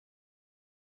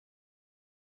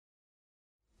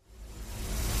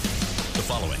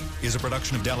is a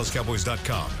production of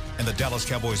DallasCowboys.com and the Dallas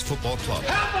Cowboys Football Club.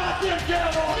 How about them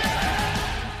Cowboys?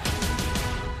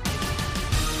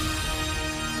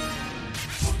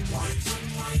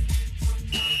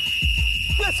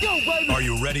 Let's go, baby. Are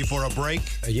you ready for a break?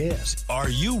 Yes. Are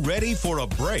you ready for a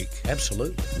break?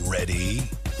 Absolutely. Ready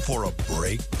for a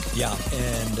break? Yeah,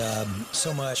 and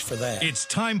so much for that. It's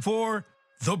time for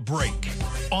The Break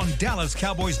on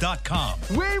DallasCowboys.com.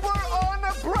 We were on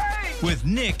a break. With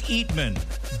Nick Eatman,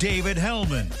 David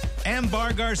Hellman,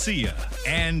 Ambar Garcia,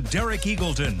 and Derek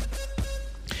Eagleton.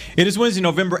 It is Wednesday,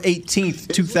 November 18th,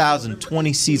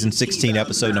 2020, Season 16,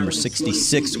 Episode number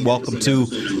 66. Welcome to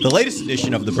the latest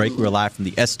edition of The Break. We're live from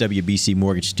the SWBC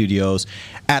Mortgage Studios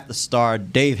at the Star.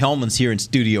 Dave Hellman's here in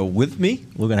studio with me.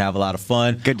 We're going to have a lot of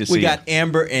fun. Good to see you. We got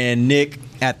Amber and Nick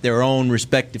at their own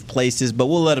respective places, but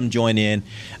we'll let them join in.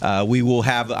 We will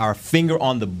have our finger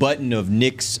on the button of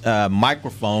Nick's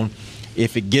microphone.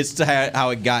 If it gets to how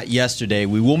it got yesterday,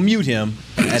 we will mute him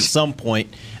at some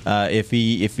point if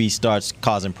he starts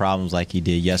causing problems like he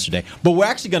did yesterday. But we're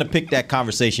actually going to pick that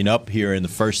conversation up here in the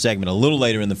first segment, a little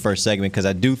later in the first segment, because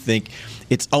I do think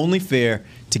it's only fair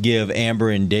to give Amber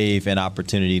and Dave an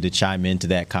opportunity to chime into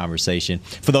that conversation.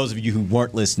 For those of you who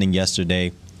weren't listening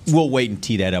yesterday, we'll wait and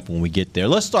tee that up when we get there.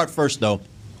 Let's start first, though,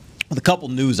 with a couple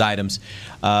news items.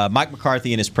 Mike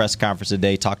McCarthy in his press conference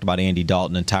today talked about Andy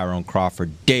Dalton and Tyrone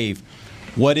Crawford. Dave,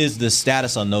 what is the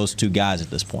status on those two guys at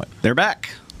this point? They're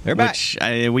back. They're back. Which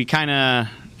we kind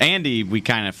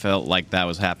of felt like that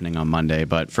was happening on Monday,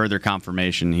 but further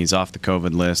confirmation, he's off the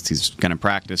COVID list. He's going to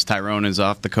practice. Tyrone is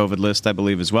off the COVID list, I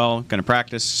believe, as well. Going to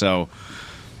practice, so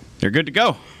they're good to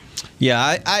go.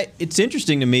 Yeah, it's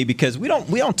interesting to me because we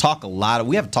don't talk a lot.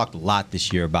 We haven't talked a lot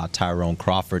this year about Tyrone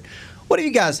Crawford. What do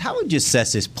you guys? How would you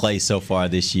assess his play so far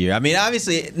this year? I mean,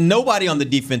 obviously, nobody on the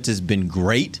defense has been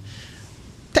great.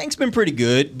 Tank's been pretty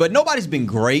good, but nobody's been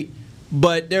great.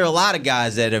 But there are a lot of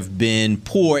guys that have been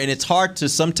poor, and it's hard to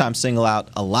sometimes single out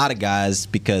a lot of guys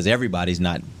because everybody's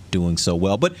not doing so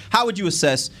well. But how would you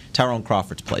assess Tyrone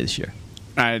Crawford's play this year?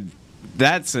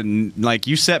 That's like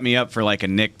you set me up for like a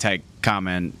Nick type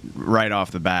comment right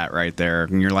off the bat right there.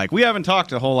 And you're like, we haven't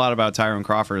talked a whole lot about Tyrone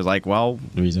Crawford. It's like, well,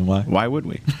 the reason why? Why would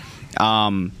we?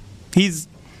 He's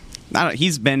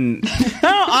been.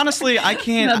 No, honestly, I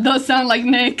can't. That does sound like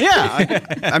Nick. Yeah,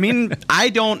 I mean, I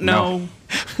don't know. No.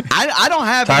 I don't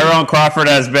have. Tyrone Crawford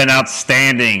has been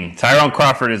outstanding. Tyrone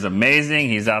Crawford is amazing.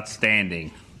 He's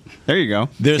outstanding. There you go.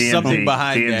 There's TMZ, something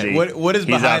behind TMZ. that. What is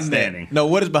behind that? No,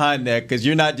 what is behind that? Because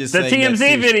you're not just the saying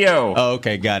TMZ video. Oh,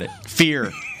 okay, got it.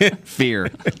 Fear.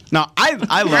 No, I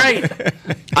love. Right.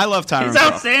 I love Tyrone. He's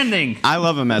outstanding. I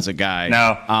love him as a guy.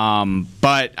 No.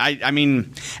 But I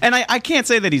mean, and I can't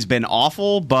say that he's been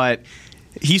awful, but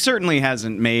he certainly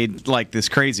hasn't made like this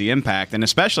crazy impact, and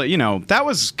especially, that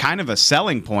was kind of a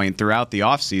selling point throughout the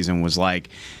offseason was like.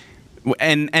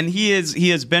 And he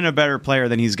has been a better player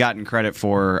than he's gotten credit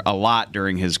for a lot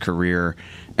during his career,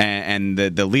 and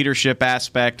the leadership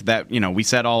aspect that we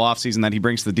said all offseason that he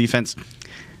brings to the defense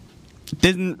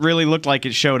didn't really look like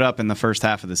it showed up in the first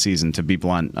half of the season, to be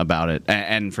blunt about it,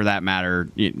 and for that matter,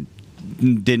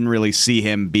 didn't really see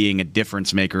him being a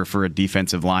difference maker for a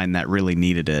defensive line that really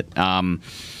needed it.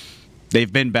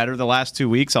 They've been better the last 2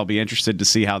 weeks. I'll be interested to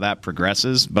see how that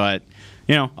progresses, but.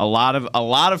 A lot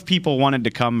of people wanted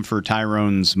to come for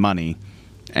Tyrone's money,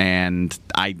 and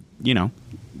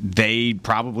they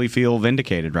probably feel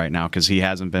vindicated right now because he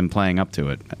hasn't been playing up to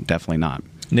it. Definitely not.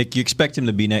 Nick, you expect him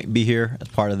to be here as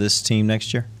part of this team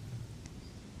next year?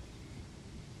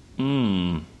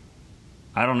 I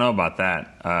don't know about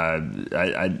that.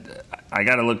 I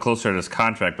got to look closer at his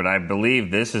contract, but I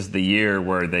believe this is the year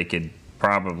where they could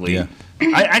probably. Yeah. He's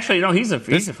a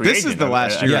free agent. This is the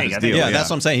last year of his deal. Yeah,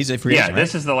 that's what I'm saying. He's a free agent. Yeah,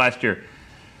 this is the last year.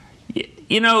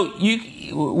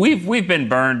 We've been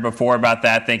burned before about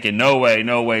that, thinking no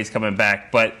way he's coming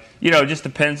back. But it just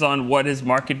depends on what his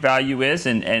market value is,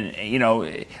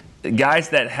 and guys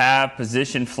that have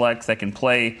position flex that can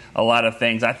play a lot of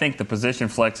things. I think the position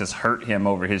flex has hurt him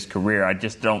over his career. I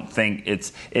just don't think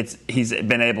he's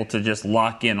been able to just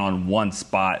lock in on one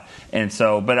spot, and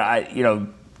so. But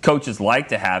coaches like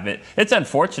to have it. It's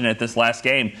unfortunate this last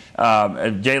game.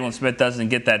 If Jalen Smith doesn't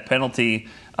get that penalty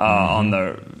on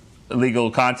the illegal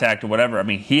contact or whatever. I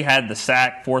mean, he had the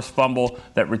sack, forced fumble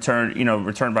that returned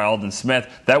by Aldon Smith.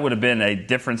 That would have been a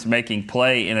difference-making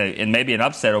play in maybe an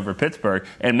upset over Pittsburgh.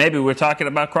 And maybe we're talking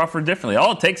about Crawford differently.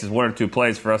 All it takes is one or two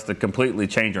plays for us to completely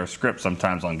change our script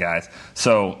sometimes on guys.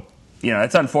 So,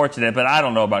 it's unfortunate, but I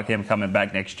don't know about him coming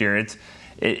back next year. It's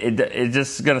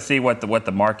just going to see what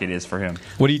the market is for him.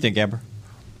 What do you think, Amber?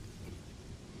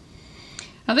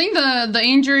 I think the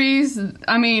injuries,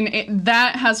 I mean,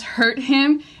 that has hurt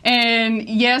him. And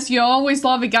yes, you always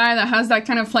love a guy that has that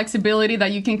kind of flexibility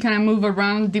that you can kind of move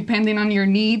around depending on your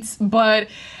needs. But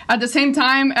at the same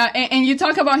time, and you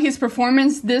talk about his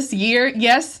performance this year,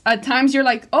 yes, at times you're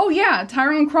like, oh yeah,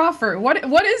 Tyrone Crawford,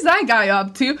 what is that guy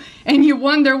up to? And you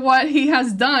wonder what he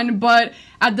has done. But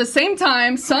at the same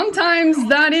time, sometimes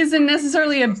that isn't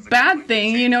necessarily a bad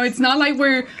thing. You know, it's not like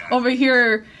we're over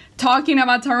here talking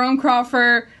about Tyrone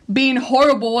Crawford being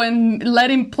horrible and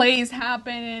letting plays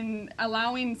happen and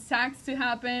allowing sacks to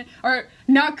happen, or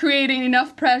not creating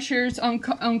enough pressures on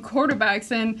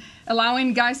quarterbacks and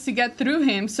allowing guys to get through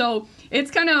him. So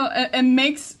it's kind of a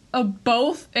mix of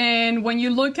both. And when you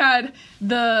look at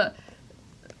the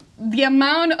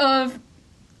amount of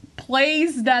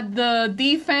plays that the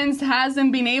defense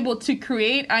hasn't been able to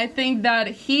create, I think that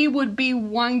he would be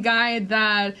one guy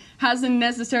that hasn't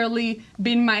necessarily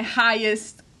been my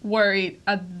highest worry,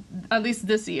 at least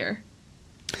this year.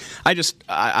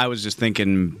 I was just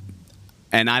thinking,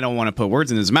 and I don't want to put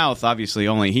words in his mouth. Obviously,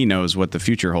 only he knows what the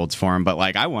future holds for him. But,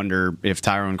 like, I wonder if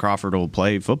Tyrone Crawford will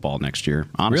play football next year,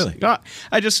 honestly. Really?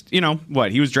 I just,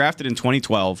 he was drafted in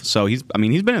 2012. So, he's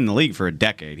been in the league for a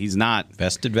decade. He's not...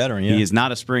 Vested veteran, yeah. He is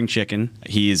not a spring chicken.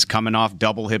 He is coming off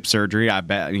double hip surgery. I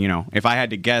bet, if I had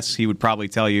to guess, he would probably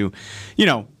tell you,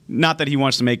 not that he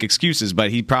wants to make excuses, but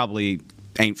he probably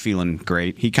ain't feeling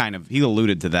great. He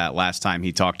alluded to that last time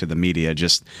he talked to the media.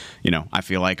 Just, I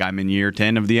feel like I'm in year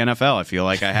 10 of the NFL. I feel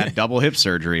like I had double hip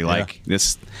surgery. Like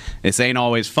this ain't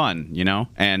always fun,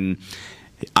 And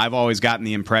I've always gotten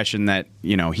the impression that,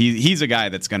 he's a guy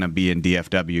that's going to be in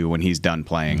DFW when he's done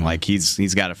playing. Mm-hmm. Like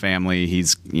he's got a family.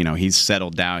 He's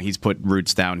settled down. He's put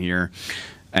roots down here.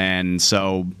 And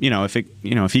so,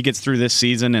 if he gets through this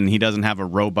season and he doesn't have a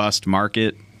robust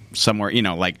market somewhere,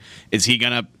 is he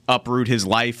going to uproot his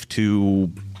life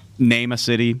to name a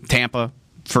city, Tampa,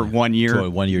 for 1 year? For a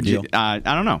 1 year deal? I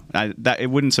don't know. It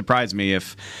wouldn't surprise me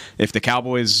if the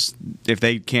Cowboys, if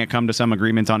they can't come to some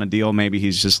agreement on a deal, maybe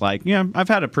he's just like, yeah, I've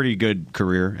had a pretty good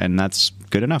career, and that's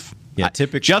good enough. Yeah,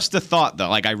 typically. Just a thought, though.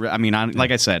 Like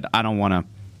I said, I don't want to.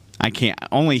 I can't.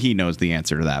 Only he knows the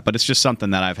answer to that, but it's just something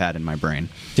that I've had in my brain.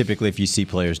 Typically, if you see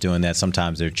players doing that,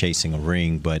 sometimes they're chasing a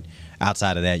ring, but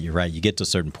outside of that, you're right. You get to a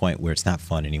certain point where it's not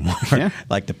fun anymore. Yeah.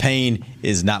 Like the pain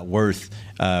is not worth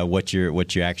what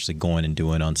you're actually going and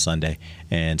doing on Sunday.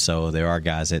 And so there are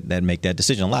guys that make that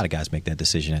decision. A lot of guys make that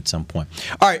decision at some point.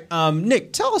 All right,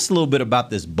 Nick, tell us a little bit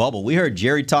about this bubble. We heard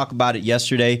Jerry talk about it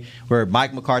yesterday. We heard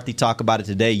Mike McCarthy talk about it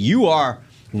today. You are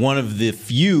one of the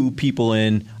few people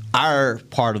in our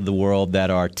part of the world that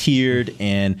are tiered,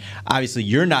 and obviously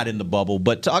you're not in the bubble.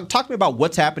 But talk to me about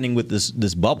what's happening with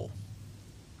this bubble.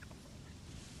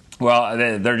 Well,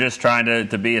 they're just trying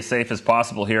to be as safe as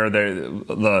possible here.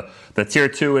 The Tier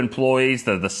 2 employees,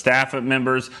 the staff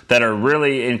members that are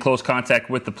really in close contact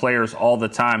with the players all the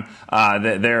time,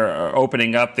 they're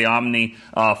opening up the Omni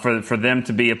for them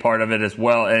to be a part of it as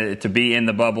well, to be in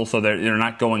the bubble, so they're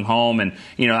not going home. And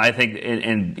I think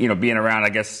and being around, I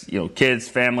guess kids,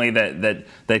 family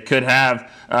that could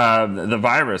have the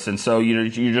virus, and so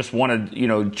you just want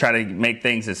to try to make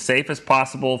things as safe as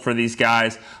possible for these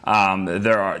guys.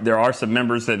 There are some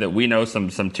members that we know, some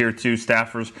Tier 2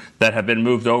 staffers that have been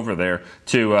moved over there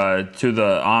to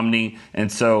the Omni, and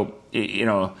so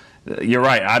you're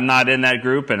right. I'm not in that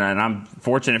group, and I'm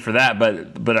fortunate for that.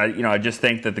 But I just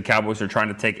think that the Cowboys are trying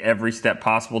to take every step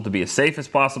possible to be as safe as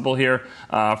possible here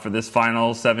for this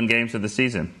final 7 games of the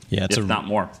season. Yeah, if not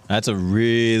more. That's a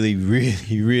really,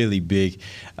 really, really big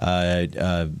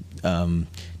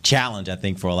challenge, I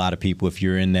think, for a lot of people if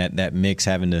you're in that mix,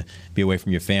 having to be away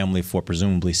from your family for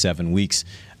presumably 7 weeks.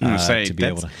 To be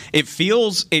able to.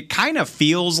 It kind of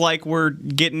feels like we're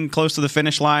getting close to the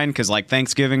finish line because like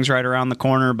Thanksgiving's right around the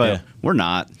corner, but we're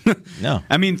not. No.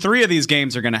 I mean, 3 of these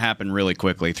games are going to happen really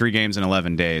quickly. 3 games in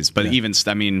 11 days. But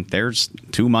there's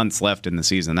 2 months left in the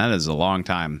season. That is a long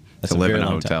time to live in a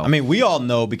hotel. I mean, we all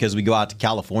know because we go out to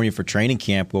California for training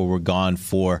camp where we're gone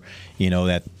for,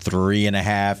 that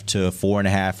 3.5 to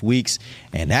 4.5 weeks.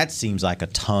 And that seems like a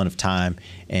ton of time.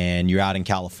 And you're out in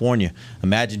California.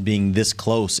 Imagine being this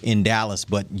close in Dallas,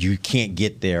 but you can't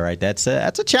get there, right? That's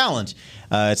a challenge.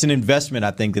 It's an investment,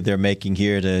 I think, that they're making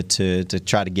here to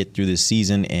try to get through this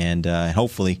season, and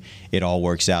hopefully it all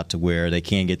works out to where they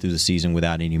can get through the season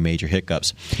without any major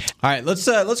hiccups. All right, let's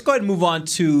go ahead and move on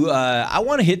to I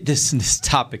want to hit this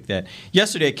topic that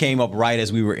yesterday came up right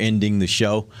as we were ending the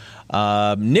show.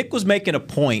 Nick was making a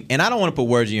point, and I don't want to put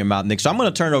words in your mouth, Nick, so I'm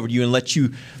going to turn it over to you and let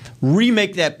you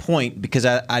remake that point, because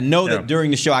I know that during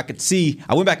the show I could see,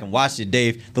 I went back and watched it,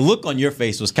 Dave, the look on your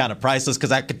face was kind of priceless,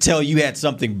 because I could tell you had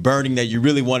something burning that you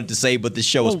really wanted to say, but the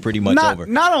show was pretty much over.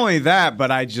 Not only that,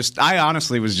 but I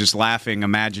honestly was just laughing,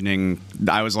 imagining,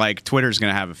 I was like, Twitter's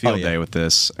going to have a field day with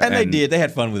this. And they did. They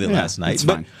had fun with it last night.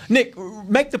 But fine. Nick,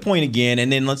 make the point again,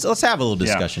 and then let's have a little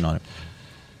discussion on it.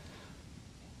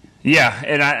 Yeah,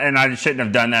 and I shouldn't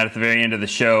have done that at the very end of the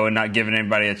show and not given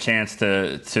anybody a chance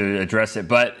to address it.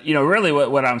 But, really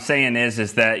what I'm saying is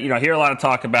that, I hear a lot of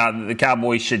talk about the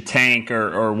Cowboys should tank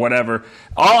or whatever.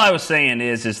 All I was saying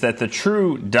is that the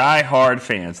true diehard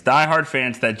fans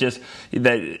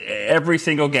that every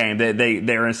single game,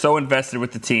 they're so invested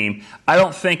with the team. I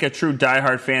don't think a true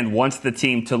diehard fan wants the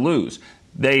team to lose.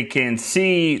 They can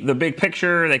see the big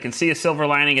picture. They can see a silver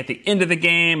lining at the end of the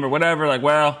game or whatever. Like,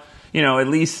 well, at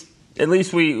least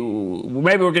maybe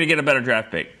we're going to get a better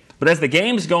draft pick. But as the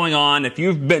game's going on, if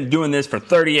you've been doing this for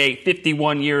 38,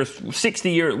 51 years,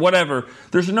 60 years, whatever,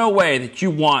 there's no way that you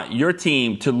want your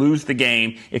team to lose the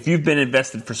game if you've been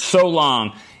invested for so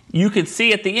long. You can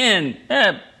see at the end,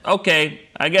 okay,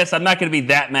 I guess I'm not going to be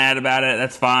that mad about it.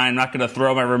 That's fine. I'm not going to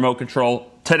throw my remote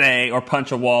control today or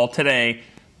punch a wall today.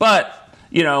 But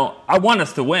I want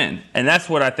us to win. And that's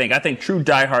what I think. I think true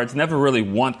diehards never really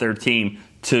want their team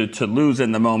to lose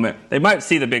in the moment. They might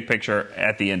see the big picture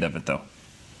at the end of it, though.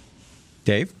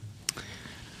 Dave?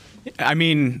 I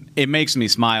mean, it makes me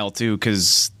smile, too,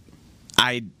 because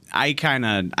I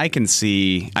can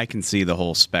see the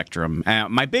whole spectrum.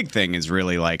 My big thing is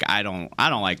really, like, I don't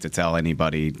like to tell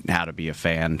anybody how to be a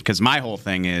fan, because my whole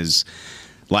thing is,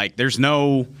 like, there's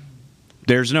no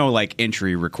like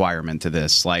entry requirement to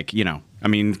this. Like, I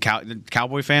mean,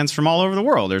 Cowboy fans from all over the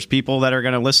world. There's people that are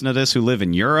going to listen to this who live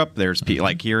in Europe. There's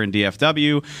like here in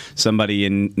DFW, somebody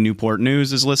in Newport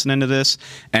News is listening to this,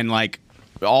 and like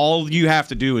all you have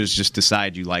to do is just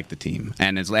decide you like the team,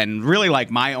 and really like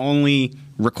my only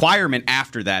requirement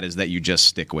after that is that you just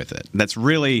stick with it. That's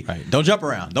really right. Don't jump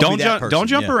around. Don't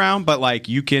jump around, but like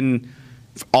you can.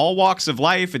 All walks of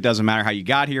life. It doesn't matter how you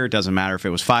got here. It doesn't matter if it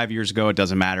was 5 years ago. It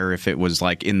doesn't matter if it was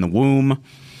like in the womb.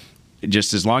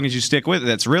 Just as long as you stick with it,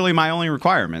 that's really my only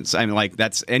requirements. I mean, like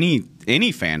that's any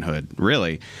fanhood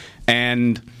really.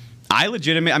 And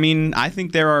I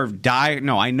think there are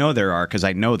I know there are because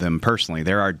I know them personally.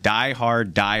 There are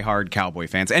diehard Cowboy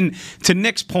fans. And to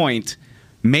Nick's point,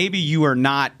 maybe you are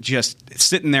not just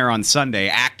sitting there on Sunday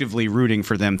actively rooting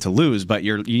for them to lose, but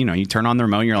you turn on the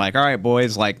remote and you're like, all right,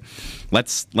 boys, like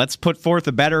let's put forth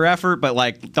a better effort, but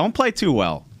like don't play too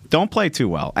well. Don't play too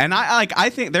well. And I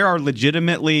think there are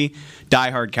legitimately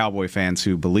diehard Cowboy fans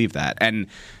who believe that. And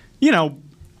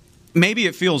maybe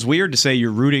it feels weird to say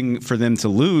you're rooting for them to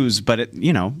lose, but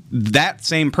that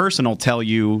same person will tell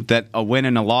you that a win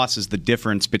and a loss is the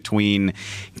difference between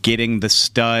getting the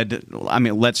stud. I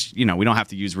mean, we don't have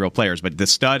to use real players, but the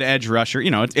stud edge rusher,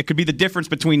 it could be the difference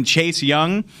between Chase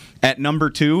Young at number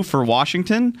 2 for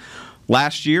Washington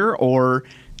last year, or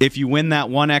if you win that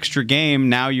one extra game,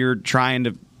 now you're trying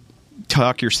to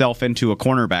tuck yourself into a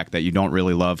cornerback that you don't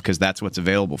really love because that's what's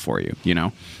available for you.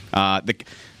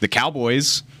 The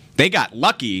Cowboys, they got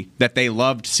lucky that they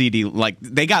loved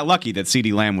they got lucky that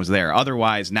CeeDee Lamb was there.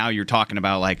 Otherwise, now you're talking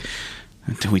about like,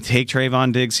 do we take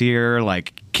Trayvon Diggs here?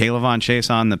 Like Kayvon Chase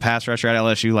on the pass rusher at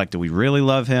LSU? Like, do we really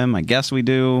love him? I guess we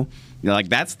do. Like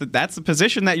that's the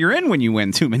position that you're in when you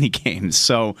win too many games.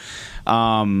 So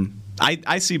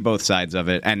I see both sides of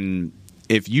it, and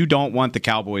if you don't want the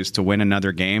Cowboys to win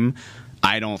another game,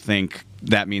 I don't think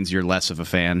that means you're less of a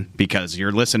fan because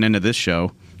you're listening to this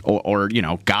show. Or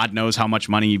God knows how much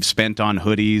money you've spent on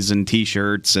hoodies and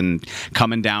T-shirts and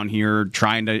coming down here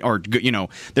trying to,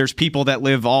 there's people that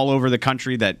live all over the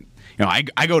country that,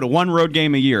 I go to one road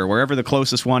game a year, wherever the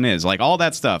closest one is, like all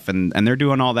that stuff, and they're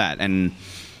doing all that. And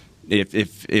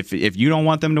if you don't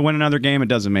want them to win another game, it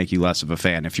doesn't make you less of a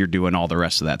fan if you're doing all the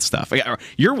rest of that stuff.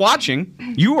 You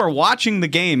are watching the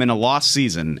game in a lost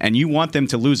season, and you want them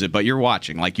to lose it, but you're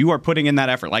watching. Like, you are putting in that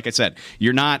effort. Like I said,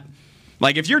 you're not.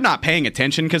 Like, if you're not paying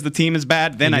attention because the team is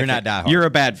bad, then you're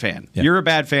a bad fan. Yeah. You're a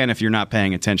bad fan if you're not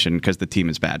paying attention because the team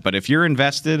is bad. But if you're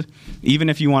invested, even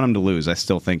if you want them to lose, I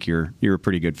still think you're a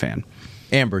pretty good fan.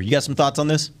 Amber, you got some thoughts on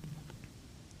this?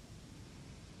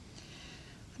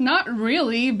 Not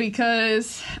really,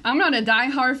 because I'm not a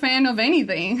diehard fan of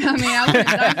anything. I mean, I wouldn't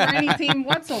die for any team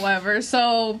whatsoever.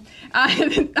 So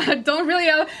I don't really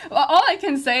have, all I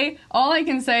can say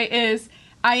is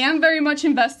I am very much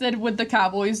invested with the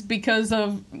Cowboys because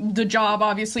of the job,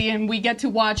 obviously, and we get to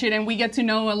watch it and we get to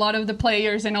know a lot of the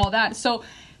players and all that. So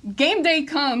game day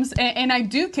comes, and I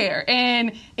do care.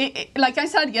 And like I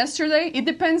said yesterday, it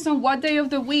depends on what day of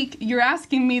the week you're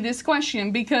asking me this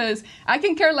question, because I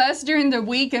can care less during the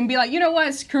week and be like, you know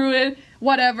what, screw it,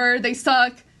 whatever, they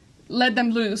suck, let them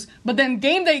lose. But then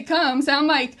game day comes, and I'm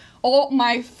like, oh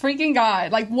my freaking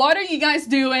God, like, what are you guys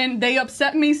doing? They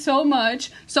upset me so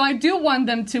much. So I do want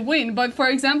them to win. But for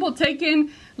example, taking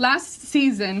last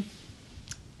season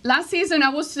I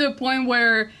was to the point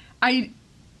where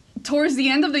towards the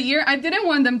end of the year, I didn't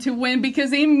want them to win,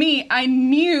 because in me, I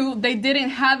knew they didn't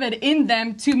have it in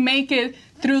them to make it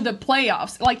through the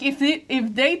playoffs. Like, if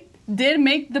they did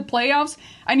make the playoffs,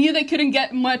 I knew they couldn't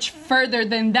get much further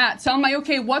than that. So I'm like,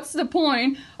 okay, what's the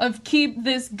point of keeping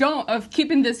this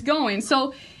going?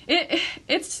 So it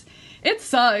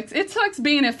sucks. It sucks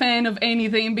being a fan of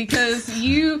anything, because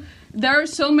there are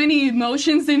so many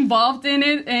emotions involved in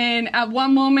it, and at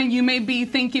one moment you may be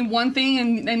thinking one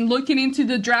thing and looking into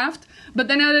the draft, but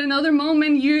then at another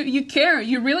moment you care.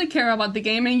 You really care about the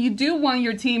game, and you do want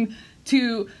your team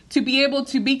to be able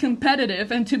to be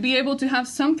competitive and to be able to have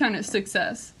some kind of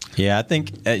success. Yeah, I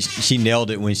think she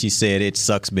nailed it when she said it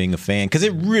sucks being a fan, because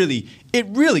it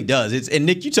really does. And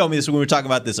Nick, you told me this when we were talking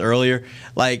about this earlier.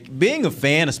 Like, being a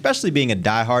fan, especially being a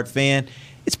diehard fan,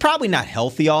 it's probably not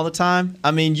healthy all the time.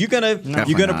 I mean, you're gonna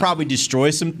probably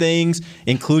destroy some things,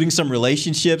 including some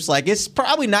relationships. Like, it's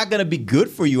probably not gonna be good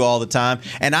for you all the time.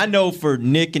 And I know for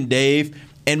Nick and Dave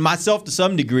and myself to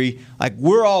some degree, like,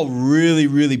 we're all really,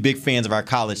 really big fans of our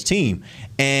college team.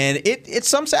 And it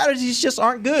some Saturdays just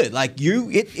aren't good. Like,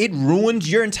 it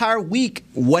ruins your entire week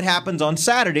what happens on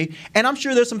Saturday. And I'm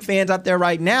sure there's some fans out there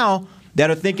right now that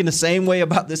are thinking the same way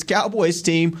about this Cowboys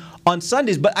team on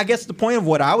Sundays. But I guess the point of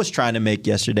what I was trying to make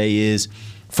yesterday is,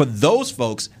 for those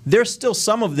folks, there's still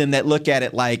some of them that look at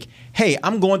it like, hey,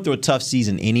 I'm going through a tough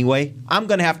season anyway. I'm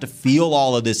going to have to feel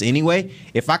all of this anyway.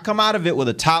 If I come out of it with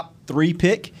a top 3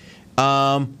 pick,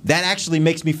 that actually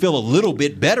makes me feel a little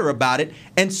bit better about it.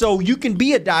 And so you can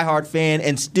be a diehard fan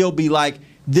and still be like,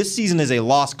 this season is a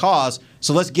lost cause,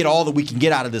 so let's get all that we can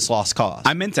get out of this lost cause.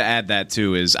 I meant to add that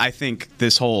too. Is I think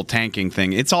this whole tanking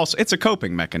thing, it's a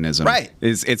coping mechanism. Right.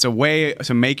 It's a way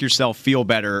to make yourself feel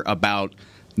better about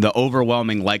the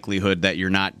overwhelming likelihood that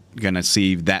you're not going to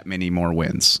see that many more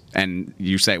wins. And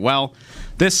you say, well,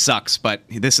 this sucks, but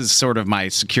this is sort of my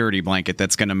security blanket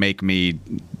that's going to make me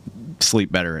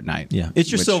sleep better at night. Yeah,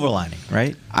 it's your silver lining,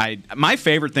 right? My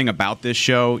favorite thing about this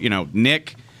show,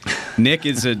 Nick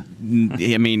is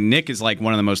Nick is like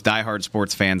one of the most diehard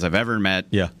sports fans I've ever met.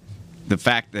 Yeah. The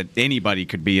fact that anybody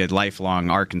could be a lifelong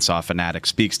Arkansas fanatic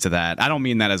speaks to that. I don't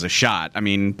mean that as a shot. I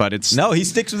mean, but it's no. He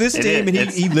sticks with his team, and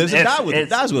he lives and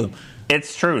dies with him.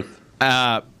 It's truth.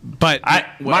 Sorry.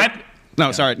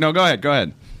 No, go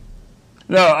ahead.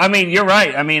 No, I mean, you're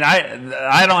right. I mean,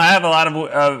 I don't have a lot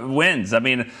of wins. I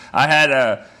mean,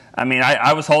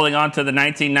 I was holding on to the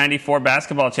 1994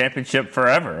 basketball championship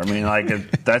forever. I mean, like,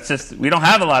 that's just, we don't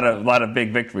have a lot of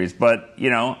big victories. But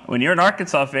when you're an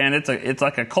Arkansas fan, it's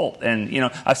like a cult.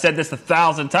 And I've said this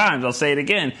 1,000 times. I'll say it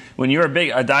again. When you're a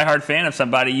diehard fan of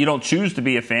somebody, you don't choose to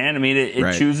be a fan. I mean, it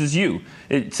right. chooses you.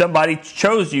 Somebody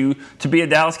chose you to be a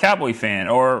Dallas Cowboy fan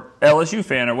or LSU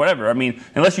fan or whatever. I mean,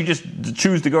 unless you just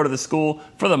choose to go to the school,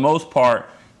 for the most part,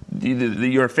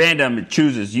 your fandom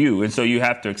chooses you, and so you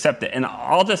have to accept it. And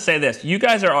I'll just say this: you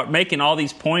guys are making all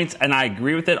these points, and I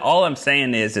agree with it. All I'm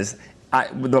saying is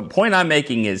the point I'm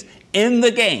making is, in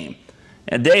the game,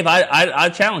 and Dave, I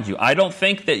challenge you. I don't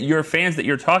think that your fans that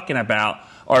you're talking about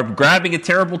are grabbing a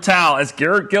terrible towel as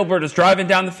Garrett Gilbert is driving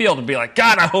down the field and be like,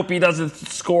 God, I hope he doesn't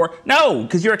score. No,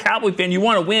 because you're a Cowboy fan. You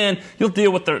want to win. You'll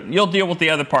deal with the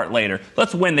other part later.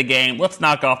 Let's win the game. Let's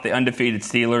knock off the undefeated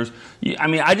Steelers. I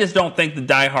mean, I just don't think the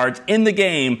diehards in the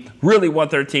game really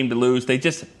want their team to lose. They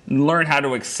just learn how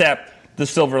to accept the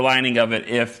silver lining of it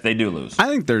if they do lose. I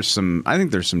think there's some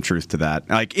truth to that.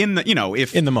 Like in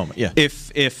the moment, yeah.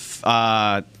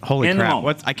 Holy crap!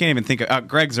 I can't even think of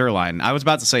Greg Zuerlein. I was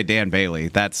about to say Dan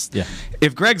Bailey.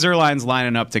 If Greg Zuerlein's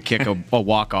lining up to kick a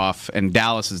walk off and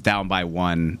Dallas is down by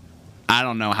 1. I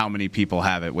don't know how many people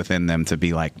have it within them to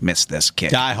be like, miss this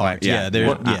kick. Diehard,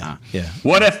 yeah.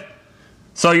 What if?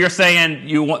 So you're saying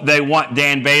they want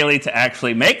Dan Bailey to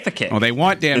actually make the kick? Well, they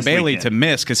want Dan Bailey to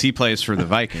miss because he plays for the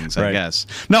Vikings, I guess.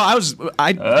 No,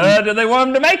 do they want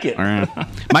him to make it?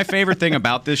 My favorite thing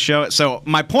about this show. So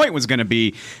my point was going to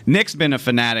be, Nick's been a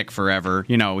fanatic forever.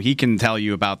 He can tell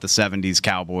you about the '70s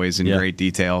Cowboys in great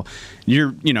detail.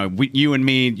 You and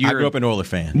me. I grew up an Oilers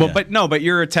fan. Well, but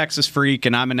you're a Texas freak,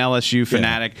 and I'm an LSU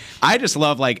fanatic. I just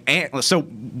love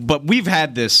but we've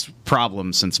had this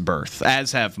problem since birth,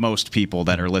 as have most people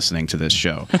that are listening to this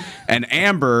show. And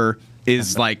Amber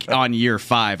is like on year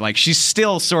 5. Like she's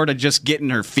still sort of just getting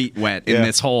her feet wet in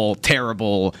this whole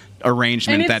terrible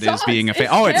arrangement that is being a fan.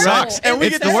 Oh, it sucks. And we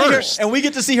it's get the to see worst. her, and we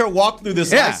get to see her walk through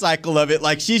this life cycle of it.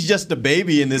 Like she's just a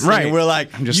baby in this thing. And we're like,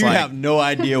 you have no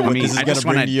idea what this is going to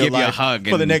bring to your life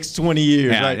for the next 20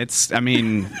 years. Yeah, right?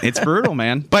 it's brutal,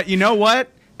 man. But you know what?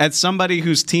 As somebody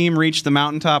whose team reached the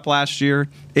mountaintop last year,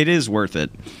 it is worth it.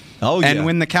 Oh, yeah. And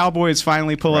when the Cowboys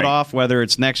finally pull it off, whether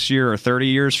it's next year or 30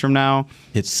 years from now,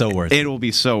 it's so worth it. It will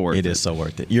be so worth it. It is so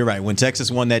worth it. You're right. When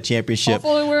Texas won that championship,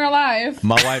 hopefully we're alive.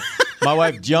 My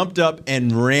wife jumped up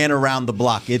and ran around the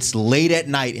block. It's late at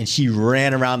night, and she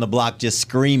ran around the block just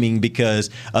screaming because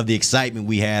of the excitement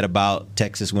we had about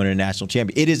Texas winning a national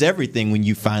championship. It is everything when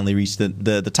you finally reach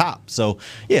the top. So,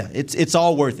 yeah, it's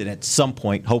all worth it at some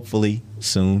point, hopefully.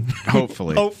 Soon.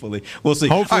 Hopefully. Hopefully. We'll see.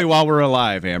 Hopefully while we're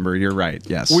alive, Amber. You're right.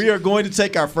 Yes. We are going to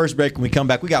take our first break. When we come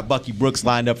back, we got Bucky Brooks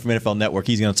lined up from NFL Network.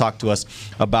 He's going to talk to us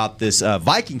about this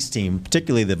Vikings team,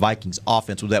 particularly the Vikings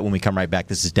offense. With that, when we come right back,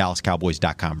 this is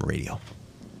DallasCowboys.com radio.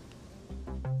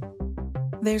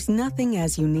 There's nothing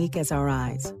as unique as our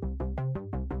eyes,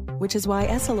 which is why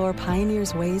Essilor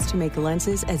pioneers ways to make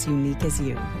lenses as unique as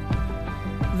you.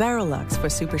 Verilux for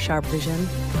super sharp vision,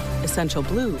 Essential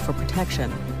Blue for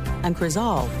protection, and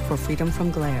Crizal for freedom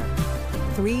from glare.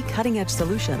 3 cutting-edge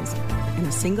solutions in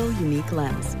a single unique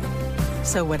lens.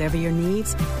 So whatever your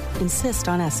needs, insist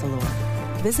on Essilor.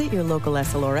 Visit your local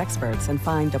Essilor experts and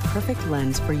find the perfect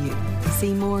lens for you.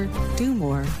 See more, do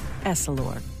more,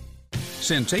 Essilor.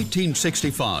 Since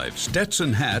 1865,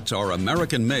 Stetson hats are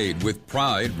American-made with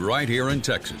pride right here in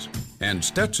Texas. And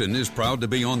Stetson is proud to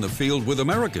be on the field with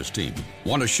America's team.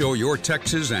 Want to show your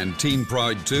Texas and team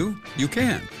pride too? You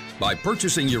can. By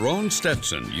purchasing your own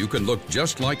Stetson, you can look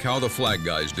just like how the flag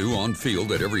guys do on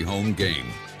field at every home game.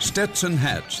 Stetson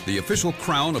hats, the official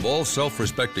crown of all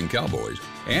self-respecting Cowboys,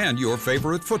 and your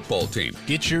favorite football team.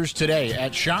 Get yours today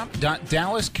at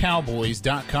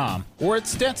shop.dallascowboys.com or at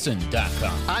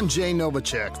stetson.com. I'm Jay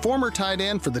Novacek, former tight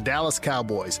end for the Dallas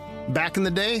Cowboys. Back in the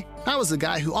day, I was the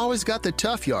guy who always got the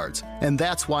tough yards, and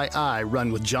that's why I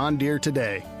run with John Deere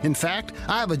today. In fact,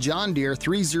 I have a John Deere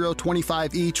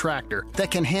 3025E tractor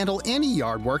that can handle any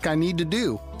yard work I need to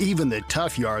do, even the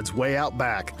tough yards way out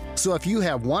back. So if you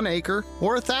have 1 acre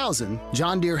or 1,000,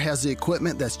 John Deere has the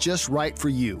equipment that's just right for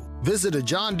you. Visit a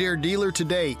John Deere dealer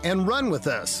today and run with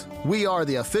us. We are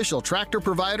the official tractor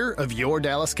provider of your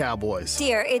Dallas Cowboys.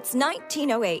 Dear, it's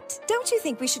 1908. Don't you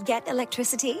think we should get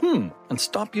electricity? And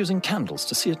stop using candles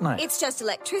to see at night. It's just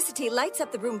electricity lights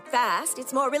up the room fast.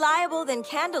 It's more reliable than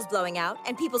candles blowing out,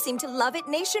 and people seem to love it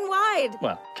nationwide.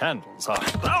 Well, candles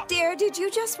are... Dear, did you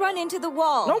just run into the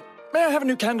wall? Nope. May I have a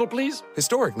new candle, please?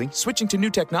 Historically, switching to new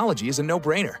technology is a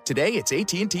no-brainer. Today, it's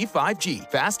AT&T 5G.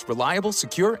 Fast, reliable,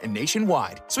 secure, and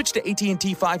nationwide. Switch to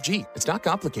AT&T 5G. It's not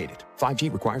complicated.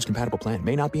 5G requires compatible plan.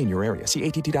 May not be in your area. See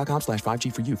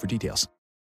att.com/5G for you for details.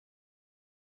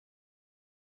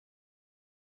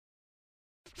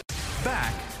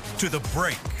 Back to the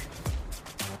break.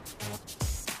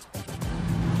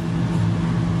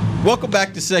 Welcome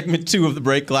back to segment 2 of the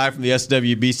break, live from the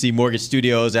SWBC Mortgage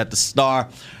Studios at the Star.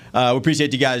 We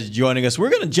appreciate you guys joining us. We're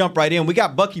going to jump right in. We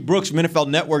got Bucky Brooks from NFL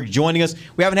Network joining us.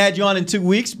 We haven't had you on in 2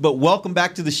 weeks, but welcome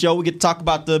back to the show. We get to talk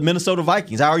about the Minnesota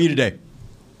Vikings. How are you today?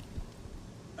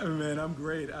 Man, I'm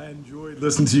great. I enjoyed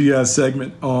listening to you guys'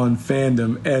 segment on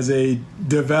fandom. As a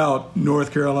devout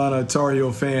North Carolina Tar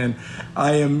Heel fan,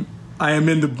 I am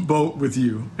in the boat with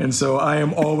you. And so I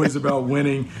am always about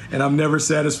winning, and I'm never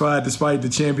satisfied despite the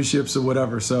championships or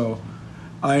whatever. So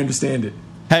I understand it.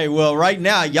 Hey, well, right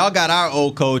now, y'all got our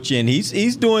old coach in.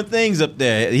 He's doing things up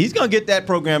there. He's going to get that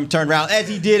program turned around as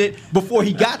he did it before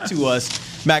he got to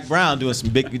us. Mac Brown doing some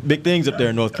big things up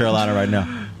there in North Carolina right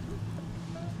now.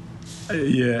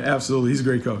 Yeah, absolutely. He's a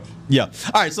great coach. Yeah.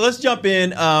 All right, so let's jump in.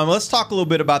 Let's talk a little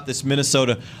bit about this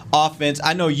Minnesota offense.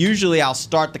 I know usually I'll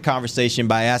start the conversation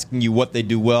by asking you what they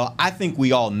do well. I think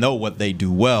we all know what they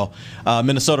do well.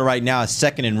 Minnesota right now is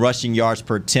second in rushing yards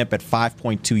per attempt at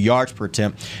 5.2 yards per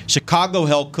attempt. Chicago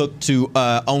held Cook to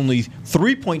only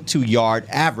 3.2 yard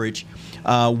average.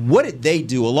 What did they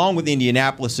do, along with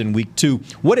Indianapolis in week 2,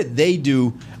 what did they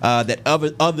do that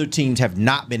other teams have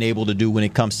not been able to do when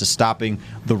it comes to stopping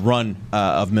the run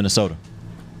of Minnesota?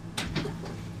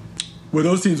 Well,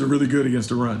 those teams are really good against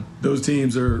the run. Those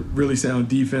teams are really sound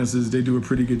defenses. They do a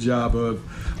pretty good job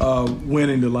of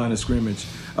winning the line of scrimmage.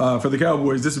 for the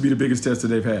Cowboys, this would be the biggest test that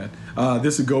they've had.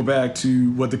 This would go back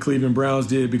to what the Cleveland Browns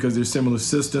did because they're similar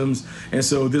systems. And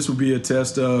so this would be a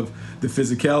test of the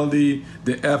physicality,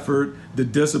 the effort, the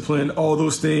discipline, all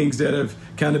those things that have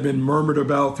kind of been murmured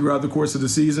about throughout the course of the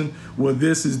season. Well,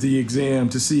 this is the exam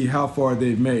to see how far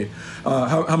they've made,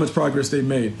 how much progress they've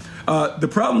made. The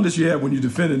problem that you have when you're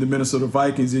defending the Minnesota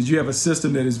Vikings is you have a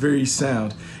system that is very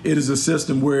sound. It is a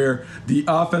system where the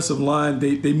offensive line,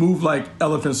 they move like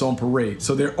elephants on parade.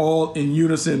 So they're all in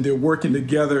unison, they're working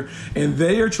together, and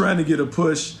they are trying to get a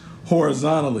push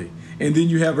horizontally. And then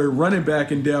you have a running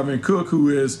back in Dalvin Cook who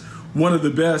is one of the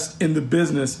best in the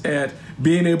business at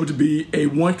being able to be a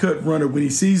one-cut runner. When he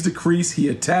sees the crease, he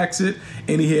attacks it,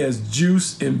 and he has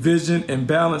juice and vision and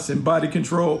balance and body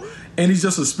control, and he's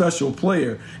just a special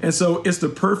player. And so it's the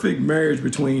perfect marriage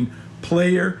between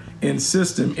player and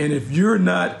system. And if you're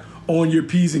not on your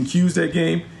P's and Q's that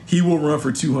game, he will run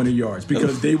for 200 yards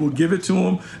because they will give it to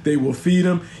him. They will feed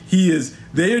him.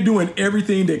 They are doing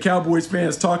everything that Cowboys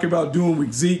fans talk about doing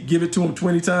with Zeke. Give it to him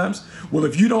 20 times. Well,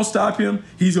 if you don't stop him,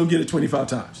 he's going to get it 25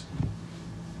 times.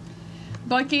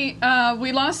 Bucky,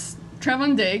 we lost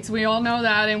Trevon Diggs. We all know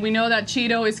that, and we know that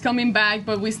Cheeto is coming back,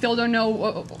 but we still don't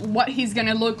know what he's going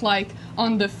to look like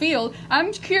on the field.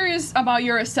 I'm curious about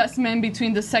your assessment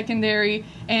between the secondary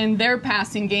and their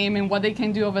passing game and what they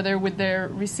can do over there with their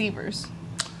receivers.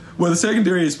 Well, the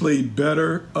secondary has played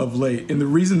better of late, and the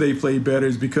reason they played better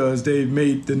is because they've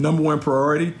made the number one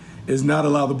priority is not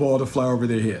allow the ball to fly over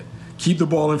their head. Keep the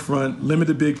ball in front, limit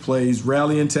the big plays,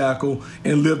 rally and tackle,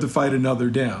 and live to fight another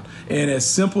down. And as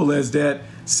simple as that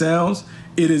sounds,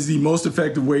 it is the most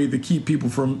effective way to keep people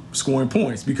from scoring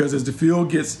points because as the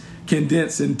field gets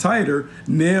condensed and tighter,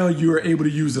 now you are able to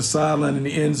use the sideline and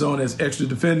the end zone as extra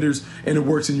defenders, and it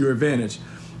works in your advantage.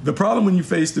 The problem when you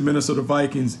face the Minnesota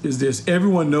Vikings is this.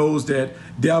 Everyone knows that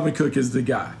Dalvin Cook is the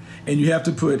guy, and you have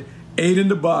to put 8 in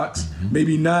the box,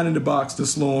 maybe 9 in the box to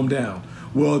slow him down.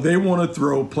 Well, they want to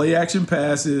throw play-action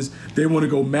passes. They want to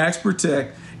go max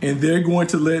protect, and they're going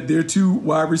to let their 2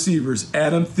 wide receivers,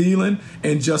 Adam Thielen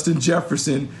and Justin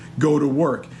Jefferson, go to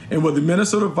work. And what the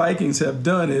Minnesota Vikings have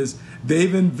done is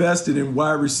they've invested in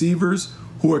wide receivers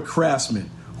who are craftsmen,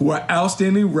 who are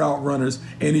outstanding route runners,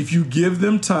 and if you give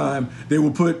them time, they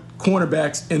will put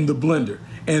cornerbacks in the blender.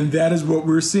 And that is what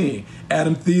we're seeing.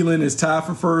 Adam Thielen is tied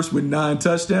for first with 9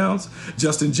 touchdowns.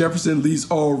 Justin Jefferson leads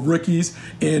all rookies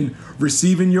in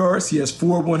receiving yards. He has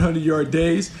 4 100-yard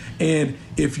days. And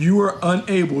if you are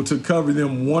unable to cover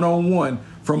them one-on-one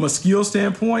from a skill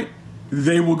standpoint,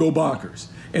 they will go bonkers.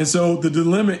 And so the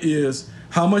dilemma is,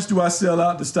 how much do I sell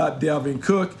out to stop Dalvin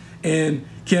Cook? And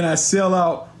can I sell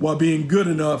out while being good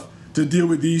enough to deal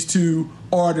with these 2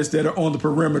 artists that are on the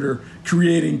perimeter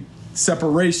creating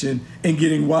separation and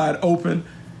getting wide open?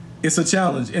 It's a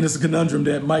challenge, and it's a conundrum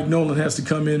that Mike Nolan has to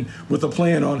come in with a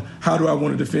plan on how do I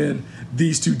want to defend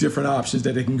these 2 different options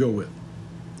that they can go with.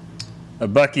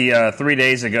 Bucky, 3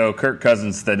 days ago, Kirk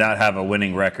Cousins did not have a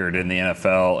winning record in the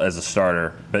NFL as a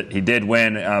starter, but he did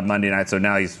win Monday night, so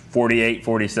now he's 48,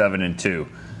 47, and 2.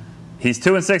 He's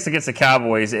 2-6 against the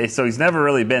Cowboys, so he's never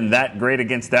really been that great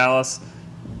against Dallas.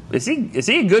 Is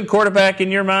he a good quarterback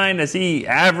in your mind? Is he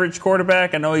average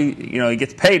quarterback? I know he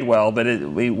gets paid well, but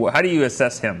how do you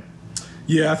assess him?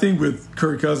 Yeah, I think with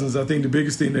Kirk Cousins, I think the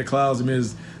biggest thing that clouds him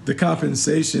is the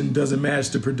compensation doesn't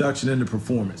match the production and the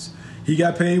performance. He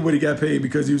got paid what he got paid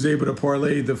because he was able to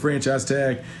parlay the franchise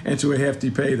tag into a hefty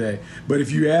payday. But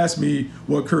if you ask me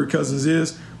what Kirk Cousins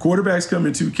is, quarterbacks come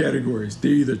in 2 categories.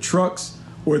 They're either trucks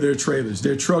or they're trailers.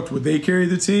 They're trucks where they carry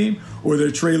the team, or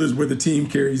they're trailers where the team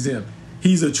carries them.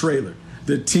 He's a trailer.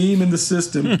 The team and the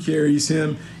system carries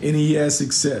him, and he has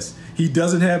success. He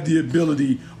doesn't have the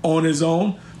ability on his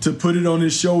own to put it on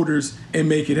his shoulders and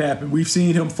make it happen. We've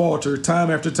seen him falter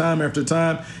time after time after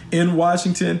time in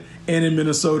Washington and in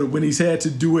Minnesota. When he's had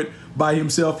to do it by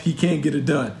himself, he can't get it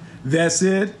done. That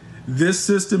said, this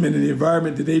system and the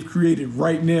environment that they've created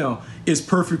right now is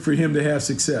perfect for him to have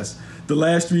success. The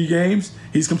last 3 games,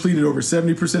 he's completed over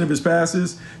 70% of his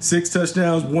passes, 6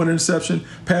 touchdowns, 1 interception.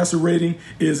 Passer rating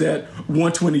is at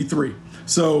 123.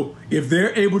 So if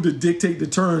they're able to dictate the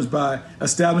terms by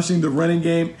establishing the running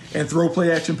game and throw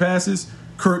play action passes,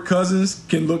 Kirk Cousins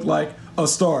can look like a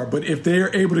star. But if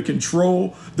they're able to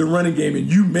control the running game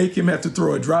and you make him have to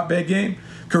throw a drop back game,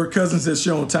 Kirk Cousins has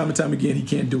shown time and time again he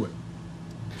can't do it.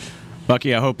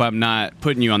 Bucky, I hope I'm not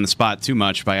putting you on the spot too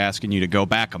much by asking you to go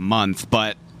back a month,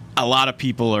 but a lot of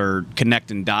people are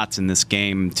connecting dots in this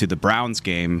game to the Browns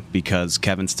game because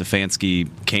Kevin Stefanski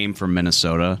came from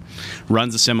Minnesota,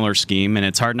 runs a similar scheme, and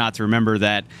it's hard not to remember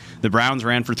that the Browns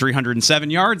ran for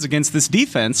 307 yards against this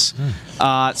defense.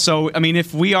 So, I mean,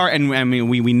 if we are, and I mean,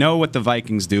 we know what the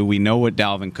Vikings do, we know what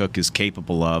Dalvin Cook is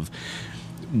capable of.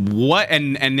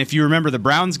 And if you remember, the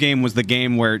Browns game was the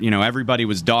game where, you know, everybody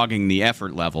was dogging the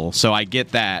effort level, so I get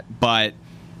that, but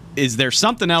is there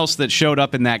something else that showed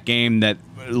up in that game that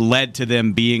led to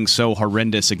them being so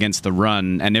horrendous against the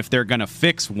run? And if they're going to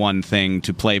fix one thing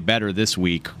to play better this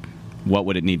week, what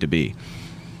would it need to be?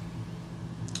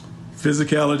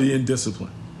 Physicality and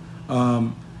discipline.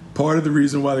 Part of the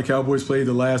reason why the Cowboys played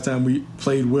the last time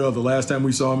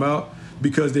we saw them out,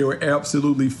 because they were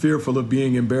absolutely fearful of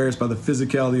being embarrassed by the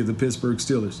physicality of the Pittsburgh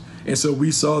Steelers. And so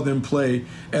we saw them play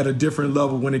at a different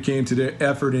level when it came to their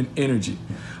effort and energy.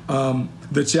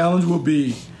 The challenge will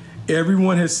be,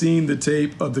 everyone has seen the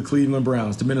tape of the Cleveland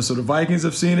Browns. The Minnesota Vikings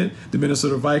have seen it. The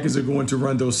Minnesota Vikings are going to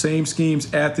run those same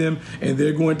schemes at them, and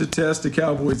they're going to test the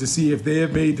Cowboys to see if they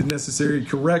have made the necessary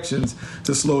corrections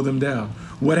to slow them down.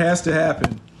 What has to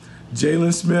happen?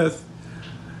 Jalen Smith,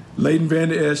 Leighton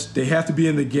Vander Esch, they have to be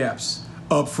in the gaps.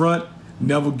 Up front,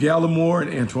 Neville Gallimore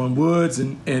and Antoine Woods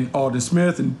and Alden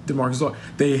Smith and DeMarcus Lawrence,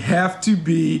 they have to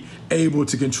be able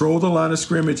to control the line of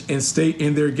scrimmage and stay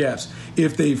in their gaps.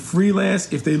 If they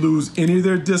freelance, if they lose any of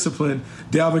their discipline,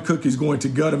 Dalvin Cook is going to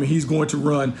gut them and he's going to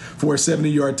run for a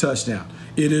 70-yard touchdown.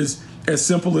 It is as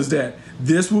simple as that.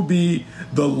 This will be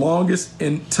the longest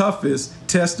and toughest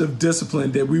test of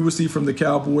discipline that we will see from the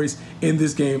Cowboys in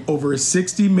this game. Over a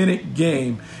 60-minute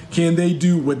game, can they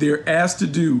do what they're asked to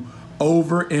do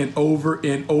over and over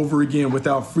and over again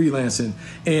without freelancing?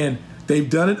 And they've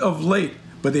done it of late,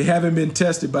 but they haven't been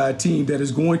tested by a team that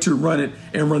is going to run it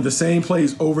and run the same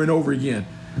plays over and over again.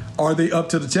 Are they up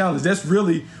to the challenge? That's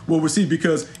really what we'll see,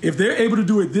 because if they're able to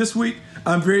do it this week,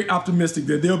 I'm very optimistic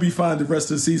that they'll be fine the rest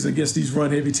of the season against these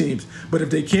run-heavy teams. But if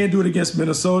they can't do it against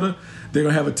Minnesota, they're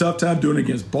going to have a tough time doing it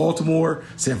against Baltimore,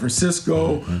 San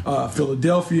Francisco,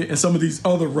 Philadelphia, and some of these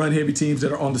other run-heavy teams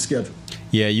that are on the schedule.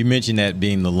 Yeah, you mentioned that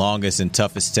being the longest and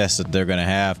toughest test that they're going to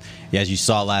have. As you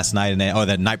saw last night,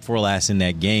 that night before last in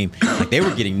that game, like they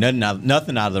were getting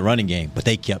nothing out of the running game, but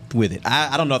they kept with it.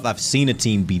 I don't know if I've seen a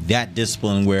team be that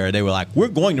disciplined where they were like, we're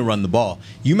going to run the ball.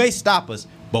 You may stop us,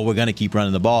 but we're going to keep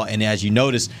running the ball. And as you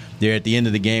notice, there at the end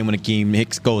of the game when Akeem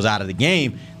Hicks goes out of the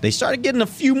game, they started getting a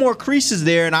few more creases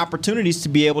there and opportunities to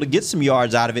be able to get some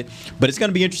yards out of it. But it's going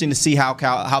to be interesting to see how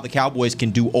the Cowboys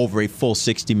can do over a full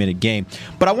 60-minute game.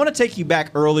 But I want to take you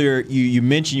back earlier. You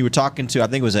mentioned you were talking to, I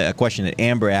think it was a question that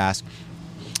Amber asked,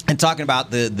 and talking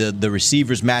about the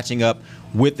receivers matching up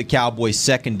with the Cowboys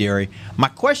secondary. My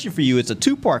question for you, it's a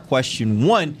two-part question.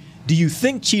 One, do you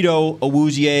think Cheeto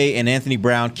Awuzie and Anthony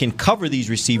Brown can cover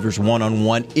these receivers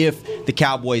one-on-one if the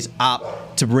Cowboys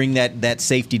opt to bring that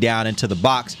safety down into the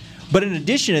box? But in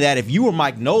addition to that, if you were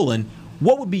Mike Nolan,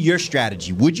 what would be your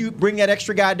strategy? Would you bring that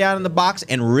extra guy down in the box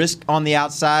and risk on the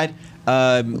outside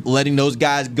letting those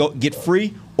guys get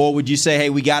free? Or would you say,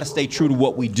 hey, we got to stay true to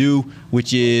what we do,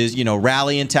 which is,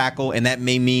 rally and tackle, and that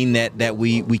may mean that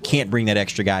we can't bring that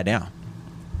extra guy down?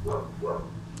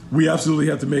 We absolutely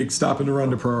have to make stopping the run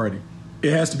the priority.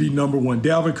 It has to be number one.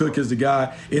 Dalvin Cook is the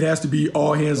guy. It has to be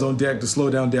all hands on deck to slow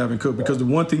down Dalvin Cook, because the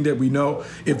one thing that we know,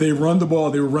 if they run the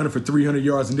ball, they were running for 300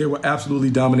 yards, and they will absolutely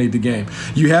dominate the game.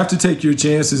 You have to take your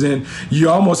chances, and you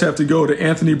almost have to go to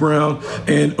Anthony Brown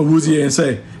and Awuzie and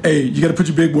say, hey, you got to put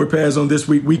your big boy pads on this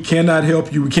week. We cannot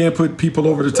help you. We can't put people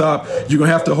over the top. You're going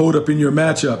to have to hold up in your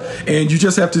matchup, and you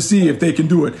just have to see if they can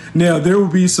do it. Now, there will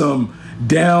be some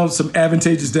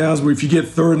advantageous downs where if you get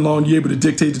third and long, you're able to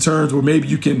dictate the turns where maybe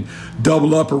you can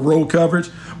double up or roll coverage.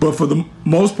 But for the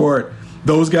most part,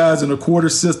 those guys in a quarter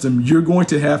system, you're going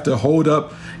to have to hold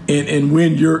up and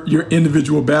win your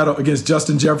individual battle against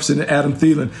Justin Jefferson and Adam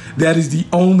Thielen. That is the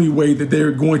only way that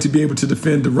they're going to be able to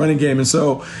defend the running game. And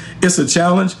so it's a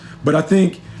challenge, but I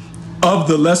think of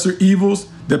the lesser evils,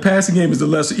 the passing game is the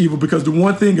lesser evil, because the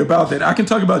one thing about that, I can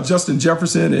talk about Justin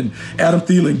Jefferson and Adam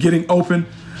Thielen getting open,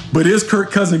 but is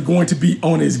Kirk Cousins going to be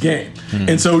on his game?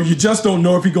 And so you just don't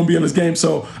know if he's going to be on his game.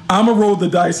 So I'm going to roll the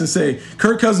dice and say,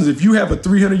 Kirk Cousins, if you have a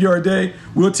 300-yard day,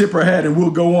 we'll tip our hat and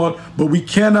we'll go on. But we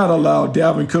cannot allow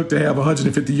Dalvin Cook to have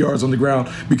 150 yards on the ground,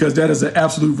 because that is an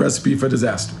absolute recipe for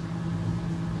disaster.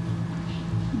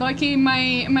 Bucky,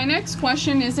 my next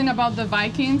question isn't about the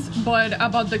Vikings, but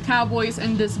about the Cowboys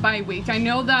and this bye week. I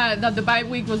know that the bye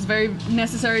week was very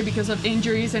necessary because of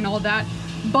injuries and all that.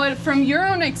 But from your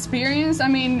own experience, I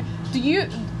mean,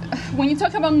 when you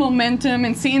talk about momentum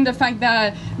and seeing the fact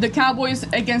that the Cowboys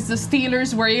against the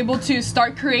Steelers were able to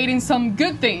start creating some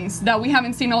good things that we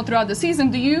haven't seen all throughout the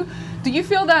season, do you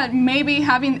feel that maybe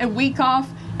having a week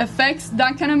off affects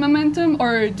that kind of momentum,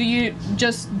 or do you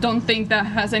just don't think that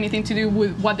has anything to do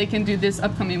with what they can do this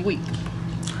upcoming week?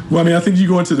 Well, I mean, I think you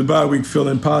go into the bye week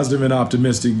feeling positive and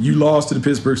optimistic. You lost to the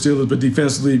Pittsburgh Steelers, but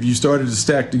defensively, you started to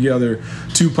stack together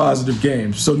 2 positive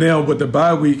games. So now what the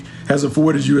bye week has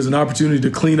afforded you is an opportunity to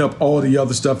clean up all the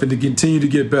other stuff and to continue to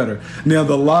get better. Now,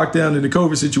 the lockdown and the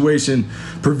COVID situation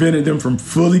prevented them from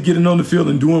fully getting on the field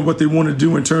and doing what they want to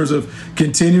do in terms of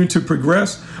continuing to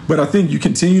progress. But I think you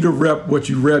continue to rep what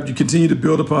you rep. You continue to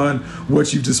build upon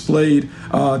what you've displayed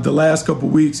the last couple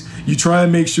of weeks. You try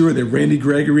and make sure that Randy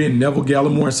Gregory and Neville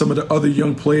Gallimore and some of the other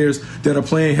young players that are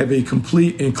playing have a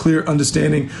complete and clear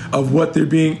understanding of what they're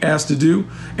being asked to do.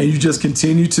 And you just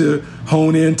continue to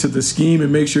hone into the scheme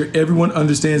and make sure everyone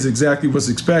understands exactly what's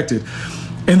expected.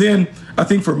 And then I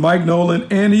think for Mike Nolan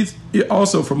and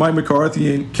also for Mike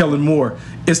McCarthy and Kellen Moore,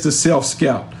 it's the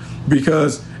self-scout.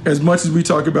 Because as much as we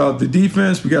talk about the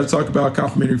defense, we got to talk about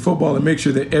complementary football and make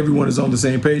sure that everyone is on the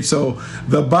same page. So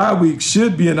the bye week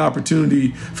should be an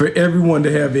opportunity for everyone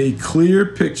to have a clear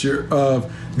picture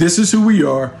of this is who we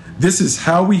are, this is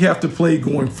how we have to play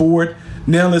going forward.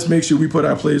 Now let's make sure we put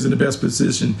our players in the best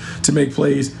position to make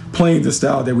plays playing the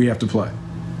style that we have to play.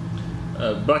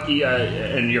 Bucky,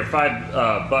 in your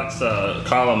 $5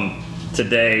 column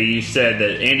today, you said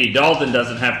that Andy Dalton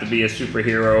doesn't have to be a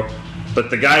superhero, but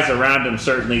the guys around him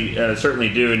certainly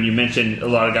do, and you mentioned a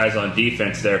lot of guys on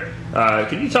defense there.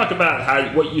 Can you talk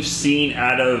about what you've seen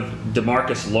out of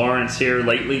DeMarcus Lawrence here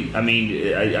lately? I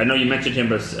mean, I know you mentioned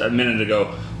him a minute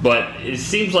ago, but it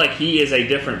seems like he is a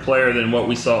different player than what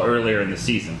we saw earlier in the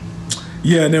season.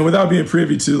 Yeah, now without being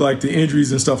privy to like the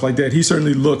injuries and stuff like that, he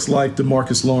certainly looks like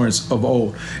DeMarcus Lawrence of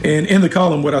old. And in the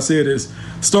column, what I said is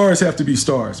stars have to be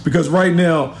stars, because right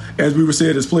now, as we were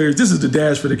saying as players, this is the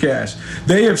dash for the cash.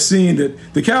 They have seen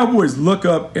that the Cowboys look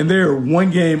up and they're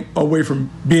one game away from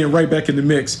being right back in the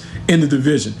mix in the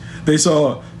division. They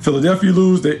saw Philadelphia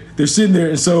lose. They're sitting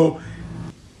there, and so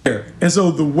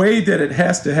the way that it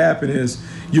has to happen is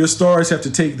your stars have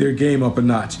to take their game up a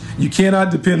notch. You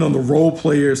cannot depend on the role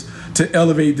players to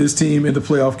elevate this team into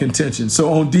playoff contention.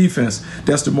 So on defense,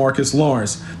 that's DeMarcus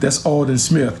Lawrence, that's Aldon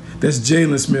Smith, that's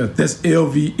Jalen Smith, that's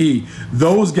LVE.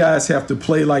 Those guys have to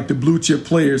play like the blue chip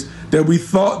players that we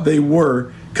thought they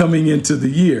were coming into the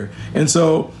year. And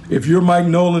so if you're Mike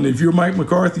Nolan, if you're Mike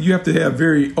McCarthy, you have to have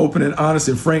very open and honest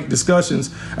and frank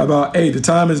discussions about, hey, the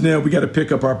time is now, we got to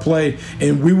pick up our play,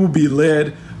 and we will be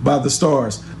led by the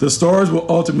stars. The stars will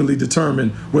ultimately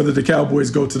determine whether the Cowboys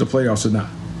go to the playoffs or not.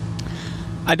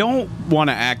 I don't want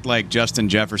to act like Justin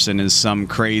Jefferson is some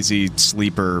crazy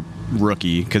sleeper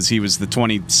rookie, because he was the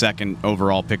 22nd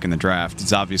overall pick in the draft.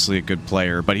 He's obviously a good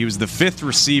player, but he was the 5th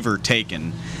receiver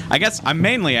taken. I guess I'm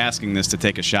mainly asking this to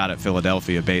take a shot at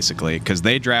Philadelphia, basically, because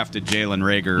they drafted Jalen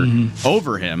Reagor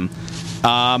over him.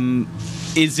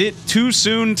 Is it too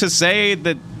soon to say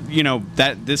that,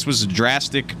 that this was a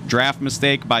drastic draft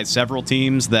mistake by several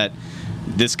teams, that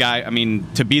this guy,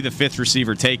 to be the 5th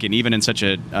receiver taken, even in such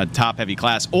a top-heavy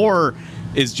class? Or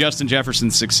is Justin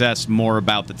Jefferson's success more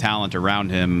about the talent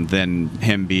around him than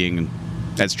him being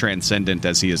as transcendent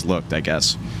as he has looked, I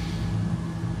guess?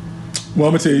 Well,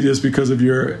 I'm going to tell you this because of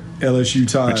your LSU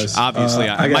ties. Which obviously,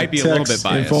 I might be a little bit biased.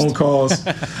 And phone calls.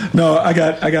 No, I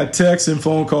got texts and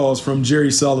phone calls from Jerry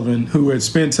Sullivan, who had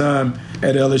spent time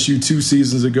at LSU 2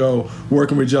 seasons ago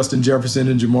working with Justin Jefferson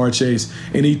and Jamar Chase.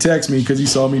 And he texted me because he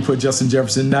saw me put Justin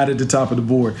Jefferson not at the top of the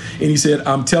board. And he said,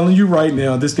 I'm telling you right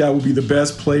now, this guy will be the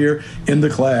best player in the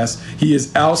class. He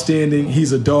is outstanding.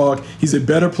 He's a dog. He's a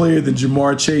better player than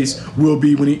Jamar Chase will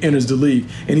be when he enters the league.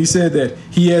 And he said that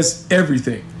he has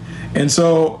everything. And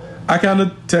so I kind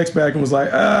of text back and was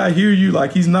like, I hear you.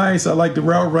 Like, he's nice. I like the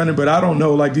route running, but I don't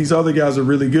know. Like, these other guys are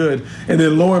really good. And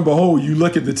then lo and behold, you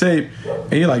look at the tape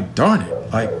and you're like, darn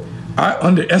it. Like, I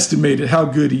underestimated how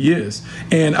good he is.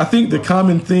 And I think the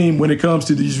common theme when it comes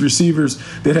to these receivers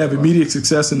that have immediate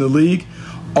success in the league,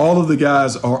 all of the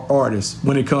guys are artists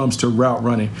when it comes to route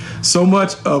running. So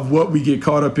much of what we get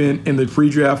caught up in the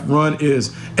pre-draft run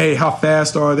is, hey, how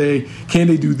fast are they? Can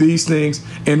they do these things?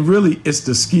 And really, it's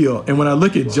the skill. And when I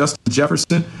look at Justin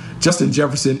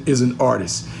Jefferson is an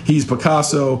artist. He's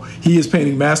Picasso. He is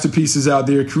painting masterpieces out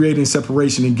there, creating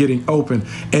separation and getting open.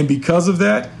 And because of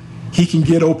that, he can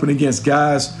get open against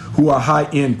guys who are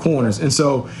high-end corners. And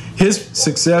so his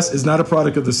success is not a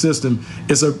product of the system.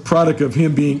 It's a product of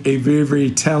him being a very,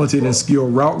 very talented and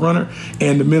skilled route runner.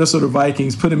 And the Minnesota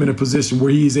Vikings put him in a position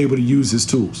where he is able to use his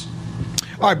tools.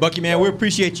 All right, Bucky, man, we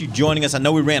appreciate you joining us. I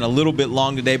know we ran a little bit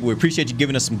long today, but we appreciate you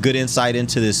giving us some good insight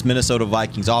into this Minnesota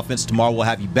Vikings offense. Tomorrow we'll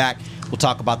have you back. We'll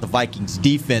talk about the Vikings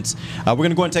defense. We're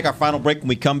going to go and take our final break. When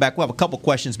we come back, we'll have a couple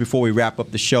questions before we wrap up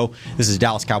the show. This is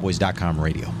DallasCowboys.com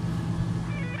radio.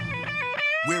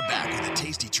 We're back with a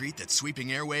tasty treat that's sweeping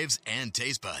airwaves and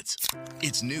taste buds.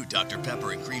 It's new Dr.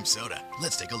 Pepper and Cream Soda.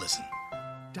 Let's take a listen.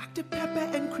 Dr.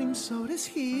 Pepper and Cream Soda's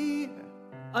here.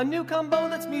 A new combo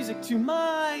that's music to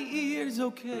my ears,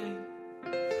 okay.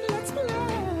 Let's play.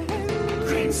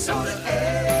 Cream Soda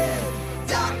and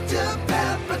Dr.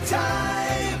 Pepper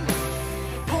time.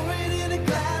 Pour it in a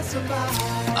glass of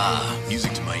ice.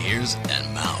 Music to my ears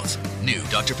and mouth. New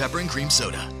Dr. Pepper and Cream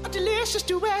Soda. A delicious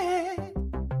duet.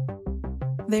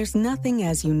 There's nothing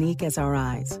as unique as our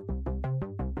eyes,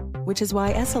 which is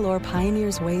why Essilor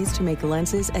pioneers ways to make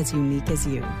lenses as unique as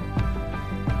you.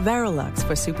 Verilux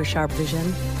for super sharp vision,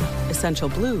 Essential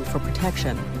Blue for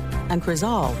protection, and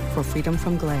Crizal for freedom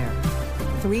from glare.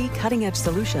 3 cutting-edge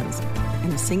solutions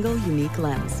in a single unique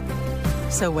lens.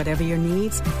 So whatever your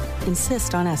needs,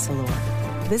 insist on Essilor.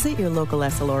 Visit your local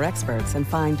Essilor experts and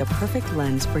find the perfect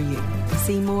lens for you.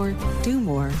 See more, do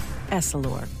more,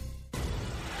 Essilor.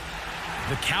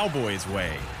 The Cowboys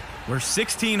way, where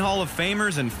 16 Hall of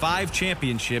Famers and 5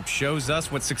 championships shows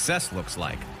us what success looks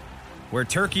like. Where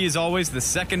turkey is always the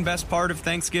second best part of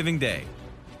Thanksgiving Day.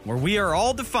 Where we are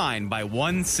all defined by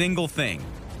one single thing,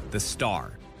 the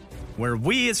star. Where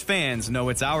we as fans know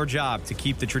it's our job to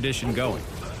keep the tradition going.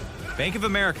 Bank of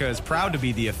America is proud to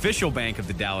be the official bank of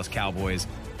the Dallas Cowboys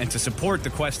and to support the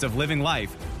quest of living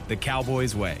life the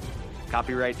Cowboys way.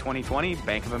 Copyright 2020,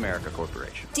 Bank of America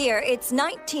Corporation. Dear, it's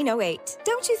 1908.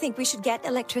 Don't you think we should get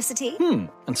electricity?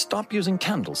 And stop using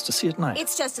candles to see at night.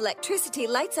 It's just electricity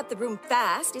lights up the room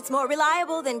fast. It's more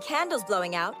reliable than candles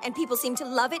blowing out, and people seem to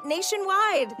love it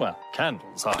nationwide. Well,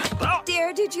 candles are...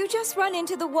 Dear, did you just run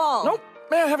into the wall? Nope.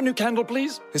 May I have a new candle,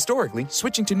 please? Historically,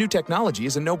 switching to new technology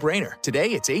is a no-brainer. Today,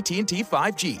 it's AT&T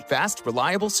 5G. Fast,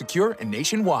 reliable, secure, and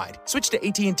nationwide. Switch to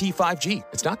AT&T 5G.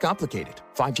 It's not complicated.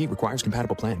 5G requires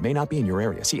compatible plan. May not be in your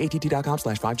area. See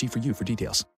att.com/5G for you for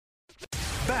details.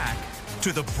 Back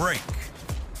to the break.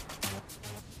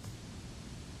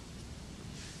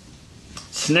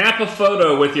 Snap a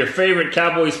photo with your favorite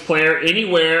Cowboys player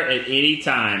anywhere at any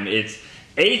time. It's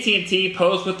AT&T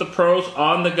Pose with the Pros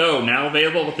on the go. Now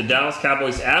available with the Dallas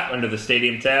Cowboys app under the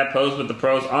Stadium tab. Pose with the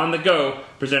Pros on the go,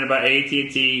 presented by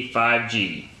AT&T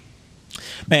 5G.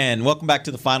 Man, welcome back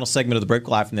to the final segment of the break,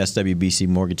 live from the SWBC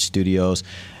Mortgage Studios.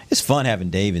 It's fun having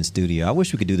Dave in studio. I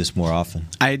wish we could do this more often.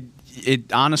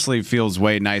 It honestly feels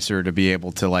way nicer to be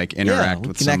able to interact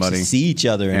with somebody. We can actually see each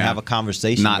other and have a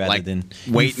conversation rather than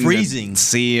waiting freezing. To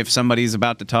see if somebody's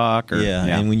about to talk.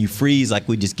 And when you freeze,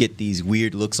 we just get these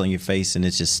weird looks on your face, and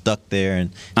it's just stuck there.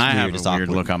 And I have a weird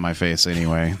look on my face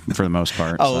anyway, for the most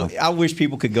part. I wish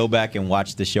people could go back and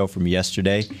watch the show from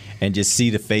yesterday and just see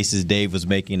the faces Dave was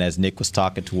making as Nick was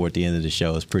talking toward the end of the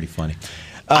show. It was pretty funny.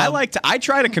 I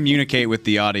try to communicate with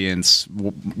the audience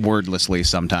wordlessly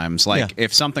sometimes.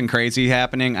 If something crazy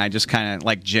happening, I just kind of,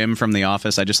 like Jim from The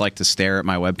Office, I just like to stare at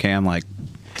my webcam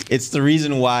It's the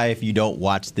reason why if you don't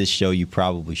watch this show, you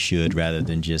probably should rather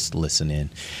than just listen in.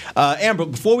 Amber,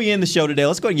 before we end the show today,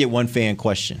 let's go and get one fan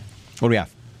question. What do we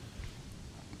have?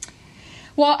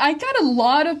 Well, I got a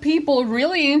lot of people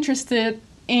really interested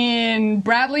in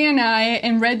Bradley and I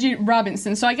and Reggie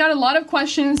Robinson. So I got a lot of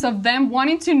questions of them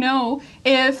wanting to know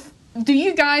do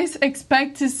you guys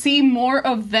expect to see more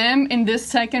of them in this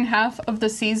second half of the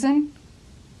season?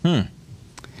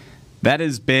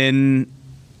 That's been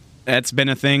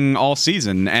a thing all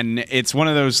season, and it's one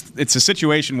of those. It's a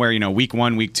situation where week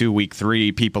 1, week 2, week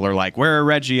 3, people are like, "Where are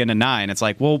Reggie and Anai?" And it's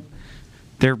like, well,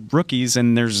 they're rookies,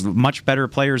 and there's much better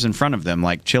players in front of them.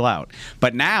 Chill out.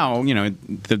 But now,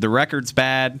 the record's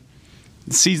bad.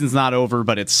 The season's not over,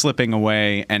 but it's slipping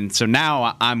away. And so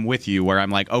now I'm with you where I'm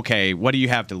like, okay, what do you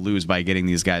have to lose by getting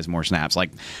these guys more snaps?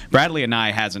 Bradley and I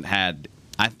hasn't had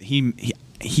he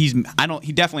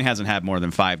definitely hasn't had more than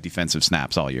 5 defensive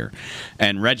snaps all year.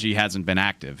 And Reggie hasn't been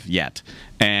active yet.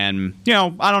 And,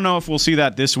 I don't know if we'll see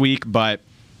that this week, but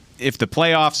if the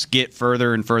playoffs get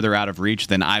further and further out of reach,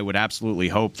 then I would absolutely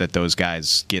hope that those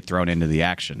guys get thrown into the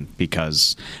action,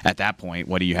 because at that point,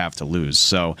 what do you have to lose?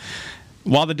 So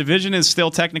while the division is still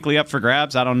technically up for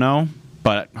grabs, I don't know,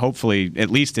 but hopefully,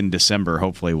 at least in December,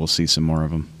 hopefully we'll see some more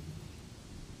of them.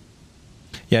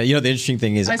 Yeah, the interesting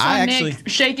thing is I saw Nick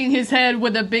shaking his head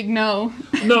with a big no.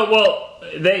 No, well,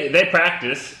 they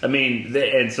practice. I mean,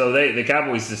 the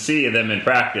Cowboys see them in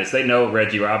practice. They know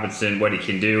Reggie Robinson, what he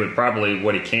can do, and probably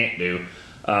what he can't do.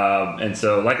 And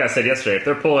so, like I said yesterday, if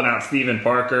they're pulling out Steven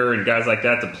Parker and guys like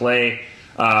that to play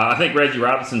I think Reggie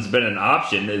Robinson's been an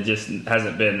option. It just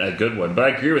hasn't been a good one. But I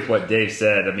agree with what Dave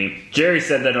said. I mean, Jerry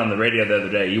said that on the radio the other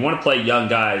day. You want to play young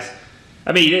guys.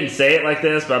 I mean, he didn't say it like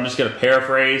this, but I'm just going to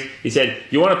paraphrase. He said,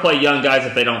 you want to play young guys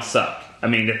if they don't suck. I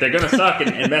mean, if they're going to suck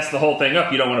and mess the whole thing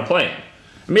up, you don't want to play them.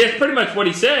 I mean, that's pretty much what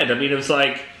he said. I mean, it was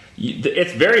like,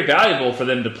 it's very valuable for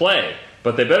them to play,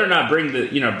 but they better not bring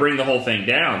the whole thing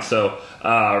down. So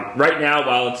right now,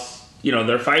 while it's,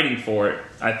 they're fighting for it,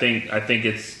 I think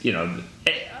it's,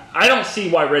 I don't see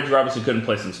why Reggie Robinson couldn't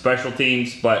play some special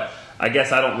teams, but I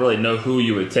guess I don't really know who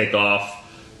you would take off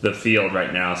the field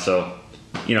right now. So,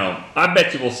 I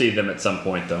bet you we'll see them at some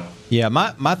point, though. Yeah,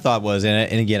 my thought was,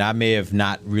 and again, I may have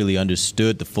not really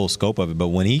understood the full scope of it, but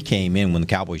when he came in, when the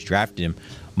Cowboys drafted him,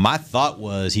 my thought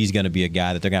was he's going to be a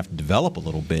guy that they're going to have to develop a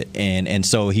little bit. And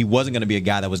so he wasn't going to be a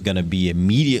guy that was going to be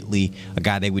immediately a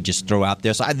guy they would just throw out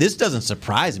there. So this doesn't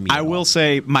surprise me. I will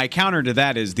say my counter to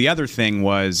that is the other thing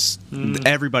was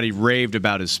everybody raved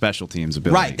about his special teams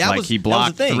ability. Right. He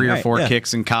blocked 3 or 4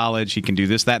 kicks in college. He can do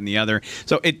this, that, and the other.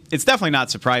 So it's definitely not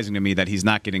surprising to me that he's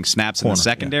not getting snaps in the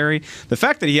secondary. Yeah. The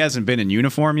fact that he hasn't been in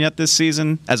uniform yet this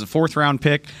season as a 4th-round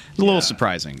pick is a little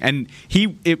surprising. And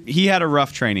he had a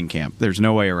rough training camp. There's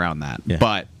no way around that. Yeah.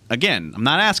 But again, I'm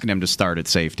not asking him to start at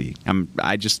safety.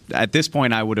 I just at this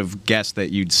point I would have guessed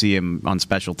that you'd see him on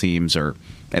special teams or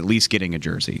at least getting a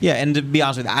jersey. Yeah, and to be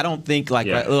honest with you, I don't think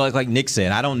like Nick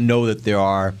said, I don't know that there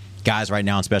are guys right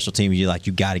now on special teams you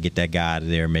got to get that guy out of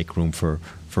there and make room for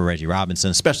Reggie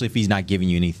Robinson, especially if he's not giving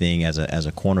you anything as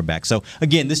a cornerback. So,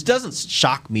 again, this doesn't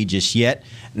shock me just yet.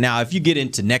 Now, if you get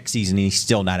into next season and he's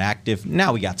still not active,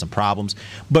 now we got some problems.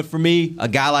 But for me, a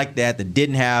guy like that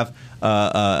didn't have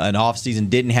an offseason,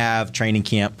 didn't have training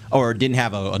camp, or didn't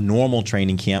have a normal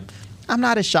training camp, I'm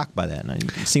not as shocked by that.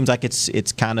 It seems like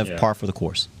it's kind of par for the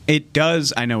course. It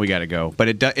does. I know we got to go,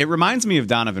 but it reminds me of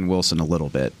Donovan Wilson a little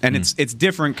bit, and it's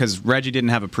different because Reggie didn't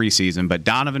have a preseason, but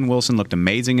Donovan Wilson looked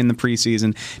amazing in the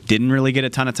preseason. Didn't really get a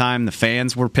ton of time. The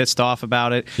fans were pissed off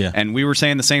about it, and we were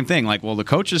saying the same thing. Like, well, the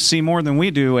coaches see more than we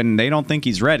do, and they don't think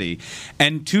he's ready.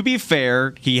 And to be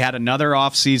fair, he had another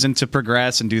offseason to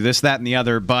progress and do this, that, and the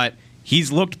other, but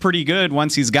he's looked pretty good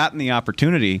once he's gotten the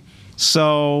opportunity.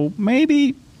 So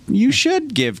maybe you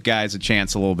should give guys a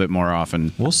chance a little bit more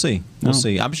often. We'll see. We'll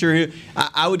see. I'm sure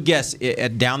I would guess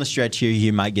down the stretch here he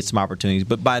might get some opportunities,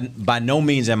 but by no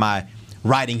means am I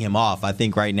writing him off. I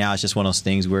think right now it's just one of those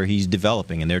things where he's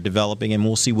developing, and they're developing, and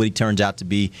we'll see what he turns out to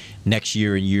be next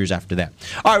year and years after that.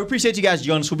 All right, we appreciate you guys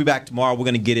joining us. We'll be back tomorrow. We're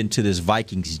going to get into this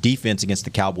Vikings defense against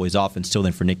the Cowboys offense. Till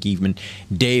then, for Nick Eveman,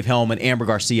 Dave Hellman, Amber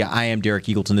Garcia, I am Derek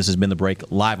Eagleton. This has been The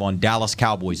Break, live on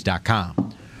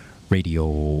DallasCowboys.com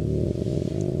radio.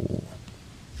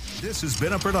 This has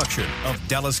been a production of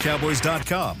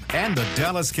DallasCowboys.com and the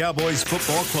Dallas Cowboys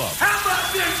Football Club. How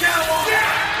about this, Cowboys? Yeah!